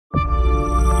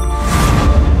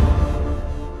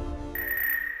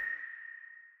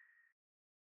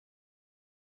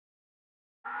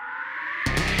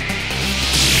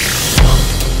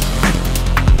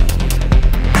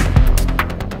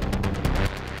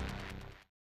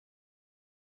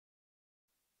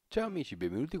Ciao amici,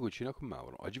 benvenuti in cucina con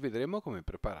Mauro. Oggi vedremo come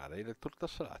preparare la torta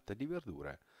salata di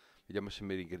verdure. Vediamo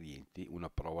assieme gli ingredienti: una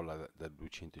provola da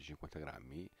 250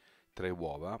 grammi, 3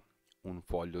 uova, un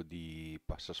foglio di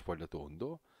pasta sfoglia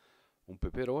tondo, un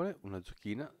peperone, una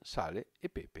zucchina, sale e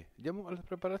pepe. Andiamo alla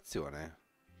preparazione.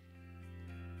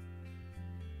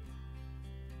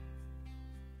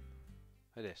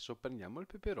 Adesso prendiamo il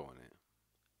peperone,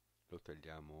 lo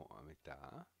tagliamo a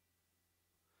metà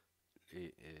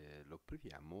e lo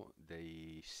priviamo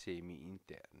dai semi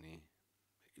interni.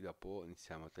 E dopo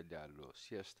iniziamo a tagliarlo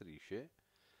sia a strisce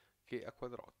che a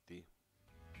quadrotti.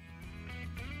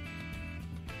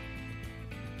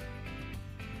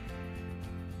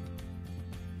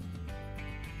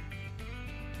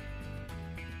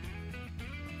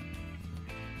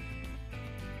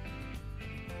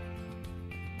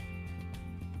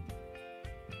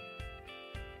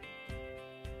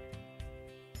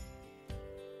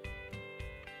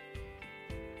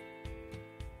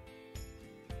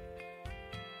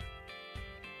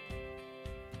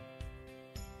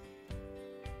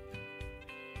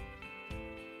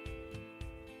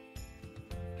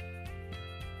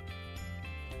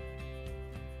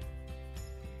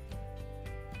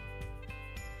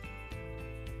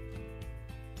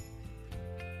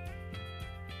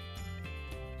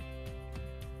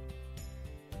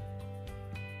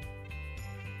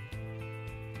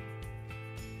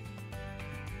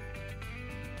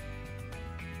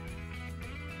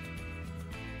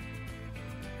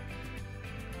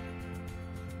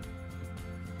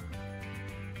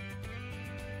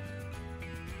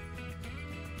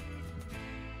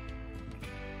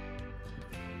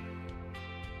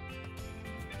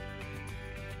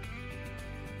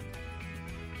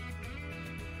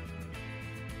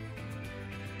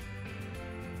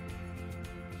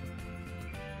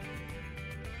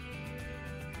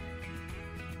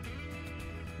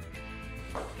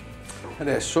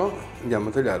 Adesso andiamo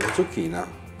a tagliare la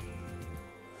zucchina.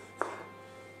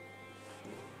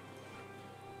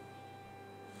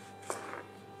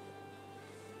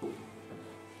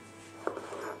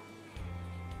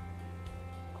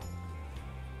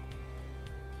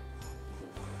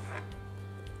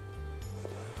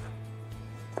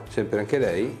 Sempre anche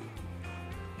lei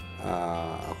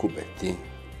a cubetti.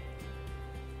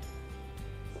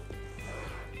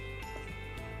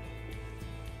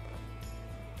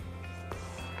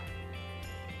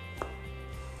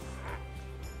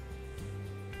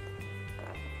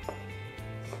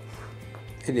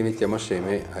 E li mettiamo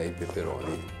assieme ai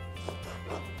peperoni.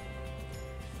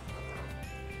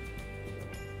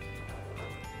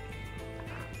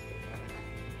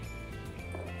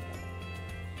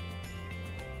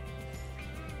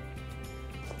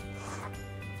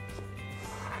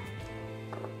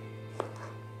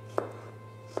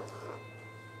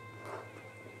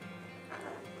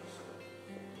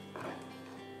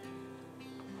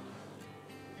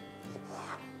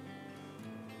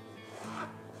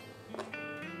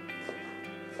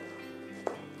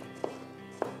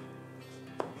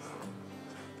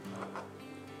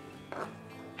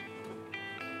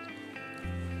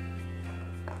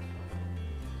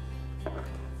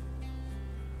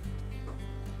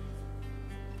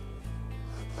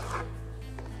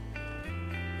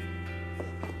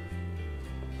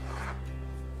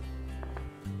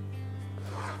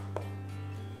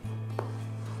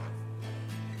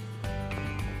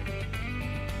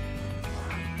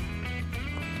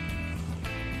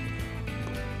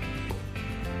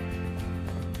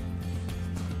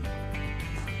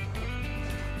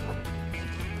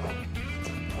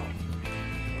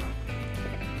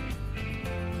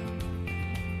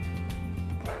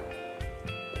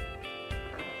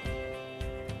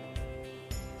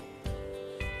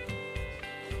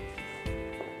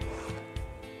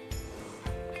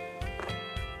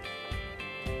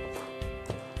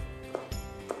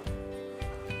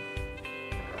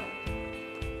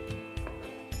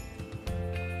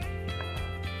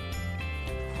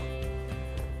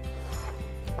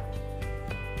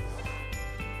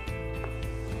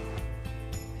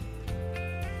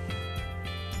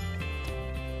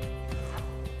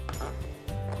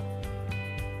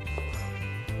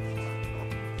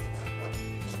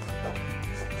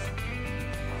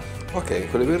 Ok,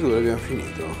 con le verdure abbiamo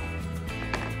finito.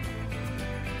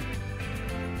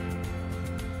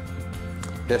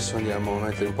 Adesso andiamo a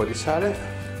mettere un po' di sale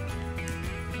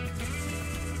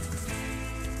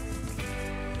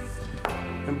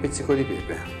e un pizzico di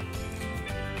pepe.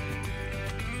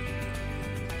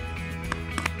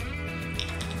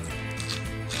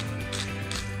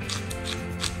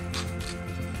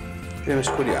 E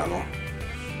mescoliamo.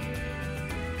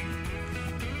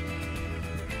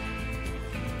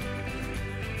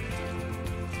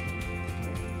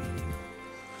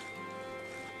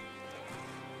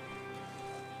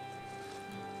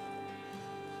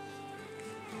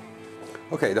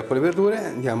 Ok, dopo le verdure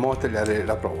andiamo a tagliare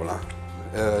la provola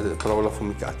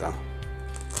affumicata.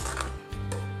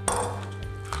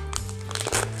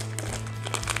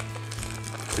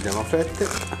 Tagliamo a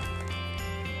fette.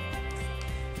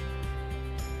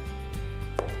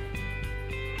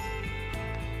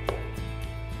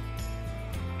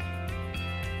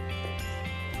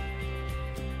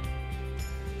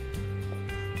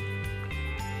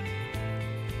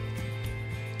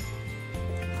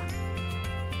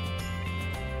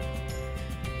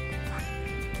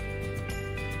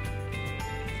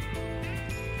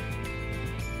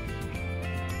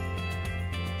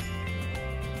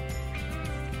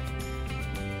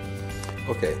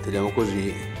 Ok, tagliamo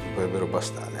così, dovrebbero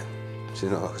bastare, se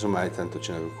no casomai tanto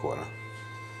ce n'è ancora.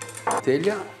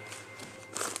 Teglia,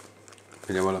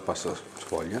 prendiamo la pasta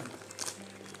sfoglia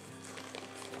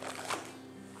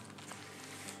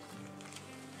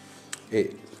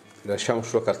e la lasciamo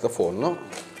sulla carta forno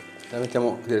e la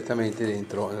mettiamo direttamente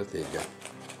dentro la teglia.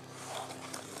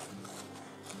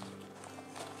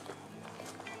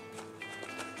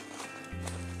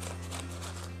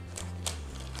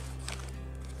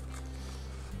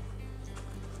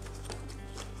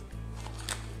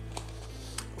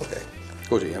 Ok,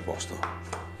 così è a posto.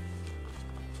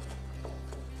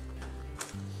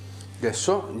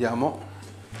 Adesso andiamo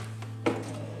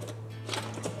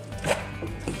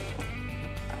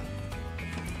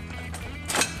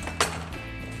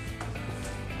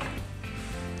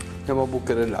a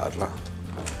bucherellarla.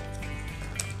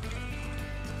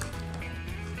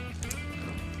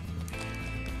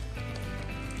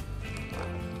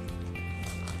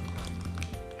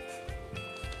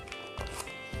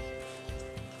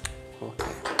 Ok,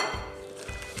 una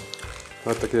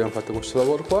volta che abbiamo fatto questo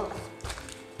lavoro qua,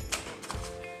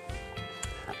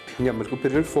 andiamo a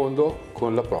ricoprire il fondo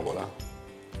con la provola.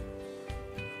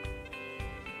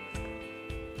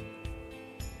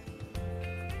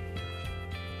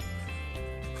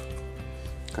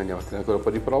 Andiamo a tenere ancora un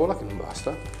po' di provola che non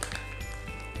basta.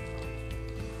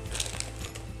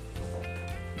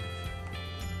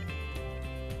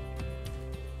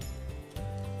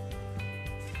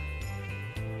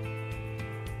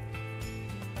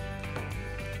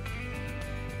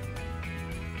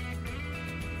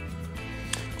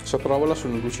 Questa provola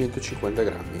sono 250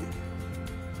 grammi.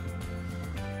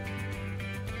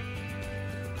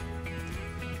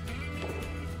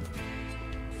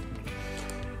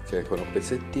 Ok, con un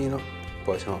pezzettino,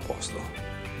 poi siamo a posto. Una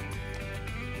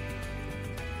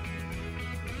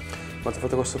volta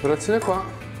fatta questa operazione qua,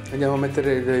 andiamo a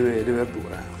mettere le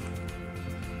verdure.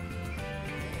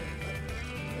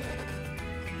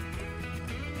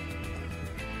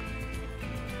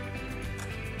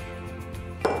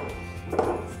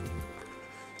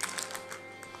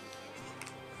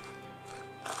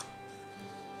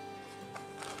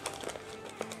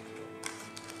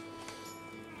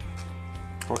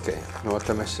 Ok, una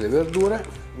volta messe le verdure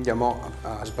andiamo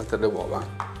a sbattere le uova.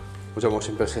 Usiamo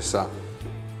sempre la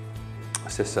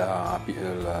stessa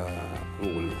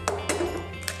wool.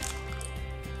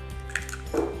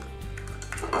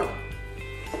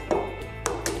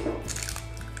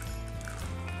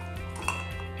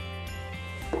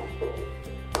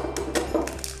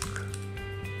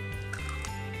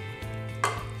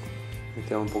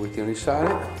 Mettiamo un pochettino di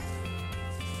sale.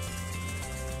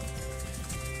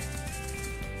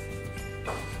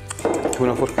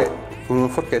 Con una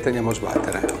forchetta andiamo a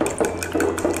sbattere.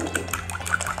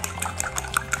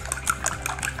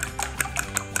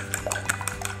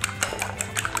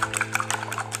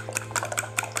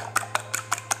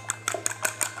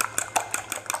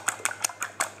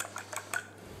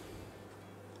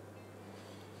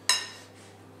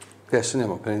 Adesso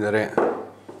andiamo a prendere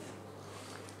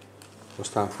lo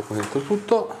stampo con dentro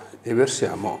tutto e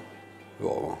versiamo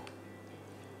l'uovo.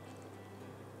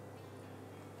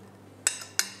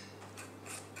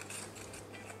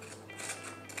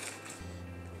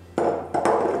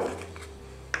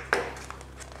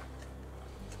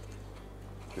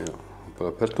 Un po'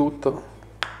 dappertutto.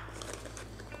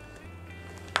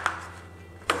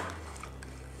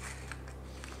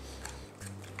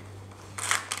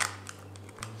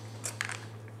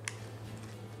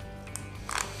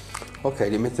 Ok,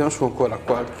 gli mettiamo su ancora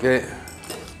qualche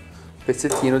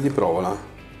pezzettino di provola.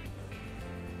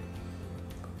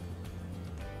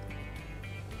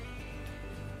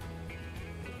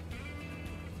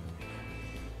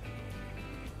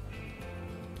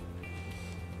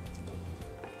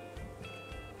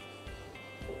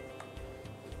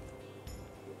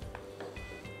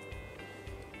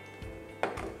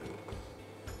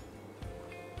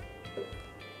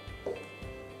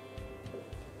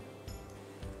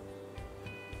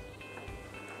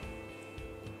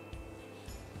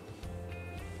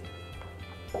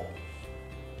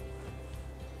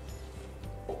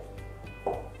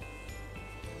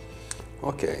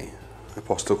 Ok, a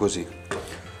posto così.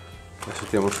 Adesso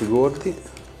tiriamo sui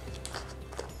bordi.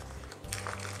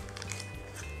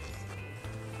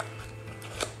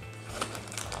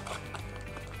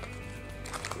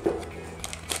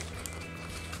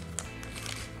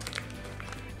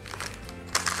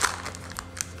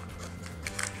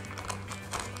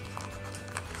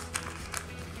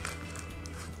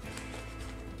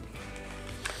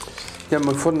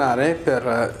 Andiamo a infornare per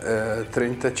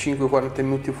 35-40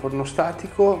 minuti forno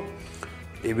statico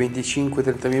e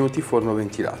 25-30 minuti forno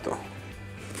ventilato.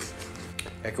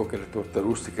 Ecco che la torta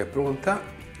rustica è pronta,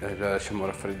 la lasciamo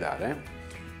raffreddare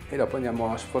e dopo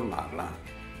andiamo a sformarla.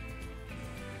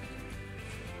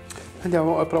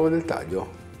 Andiamo alla prova del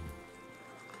taglio.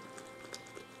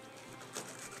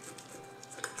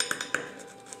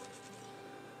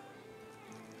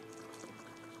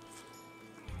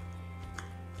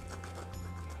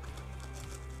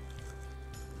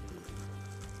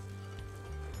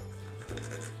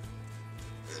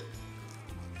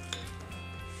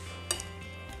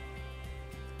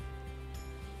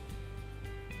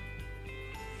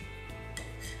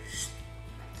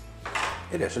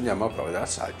 E adesso andiamo alla prova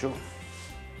dell'assaggio.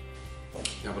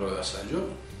 Andiamo alla prova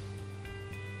dell'assaggio.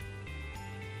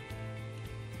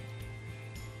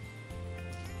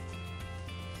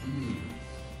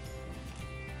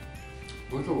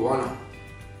 Molto buona.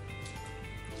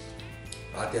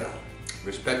 Fatela. Vi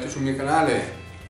aspetto sul mio canale.